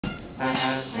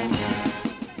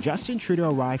Justin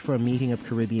Trudeau arrived for a meeting of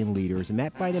Caribbean leaders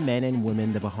met by the men and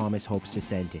women the Bahamas hopes to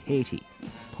send to Haiti,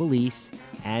 police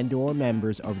and/or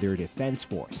members of their defense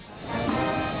force.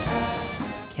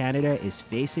 Canada is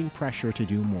facing pressure to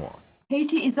do more.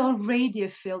 Haiti is already a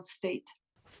failed state.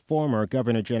 Former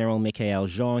Governor General Michaëlle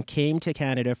Jean came to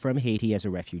Canada from Haiti as a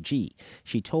refugee.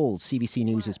 She told CBC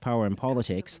News' Power and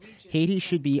Politics Haiti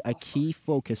should be a key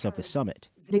focus of the summit.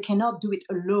 They cannot do it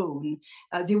alone.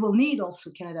 They will need also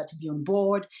Canada to be on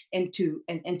board and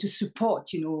to support,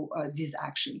 these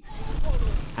actions.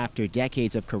 After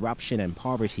decades of corruption and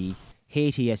poverty,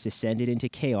 Haiti has descended into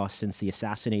chaos since the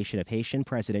assassination of Haitian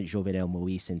President Jovenel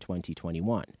Moïse in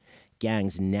 2021.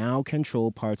 Gangs now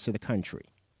control parts of the country.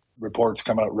 Reports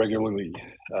come out regularly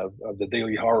of the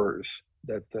daily horrors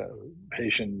that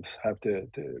Haitians have to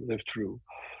live through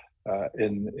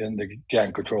in the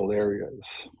gang-controlled areas.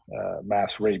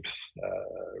 Mass rapes,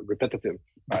 repetitive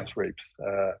mass rapes,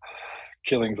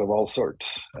 killings of all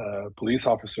sorts, police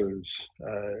officers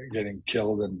getting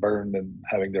killed and burned and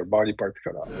having their body parts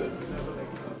cut off.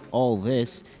 All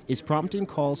this is prompting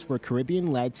calls for a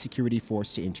Caribbean-led security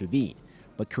force to intervene,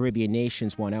 but Caribbean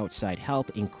nations want outside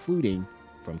help, including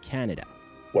from Canada.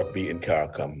 What we in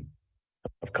CARICOM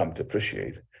have come to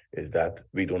appreciate is that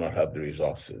we do not have the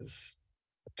resources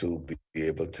to be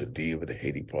able to deal with the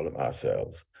Haiti problem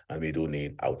ourselves, and we do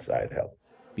need outside help.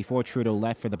 Before Trudeau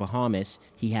left for the Bahamas,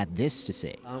 he had this to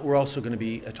say. We're also going to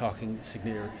be talking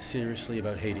seriously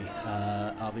about Haiti.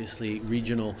 Obviously,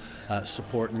 regional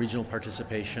support and regional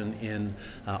participation in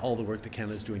all the work that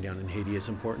Canada is doing down in Haiti is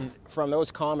important. From those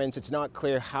comments, it's not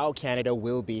clear how Canada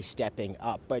will be stepping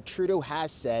up, but Trudeau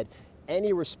has said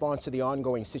any response to the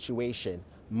ongoing situation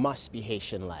must be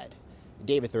Haitian-led.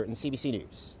 David Thurton, CBC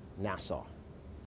News, Nassau.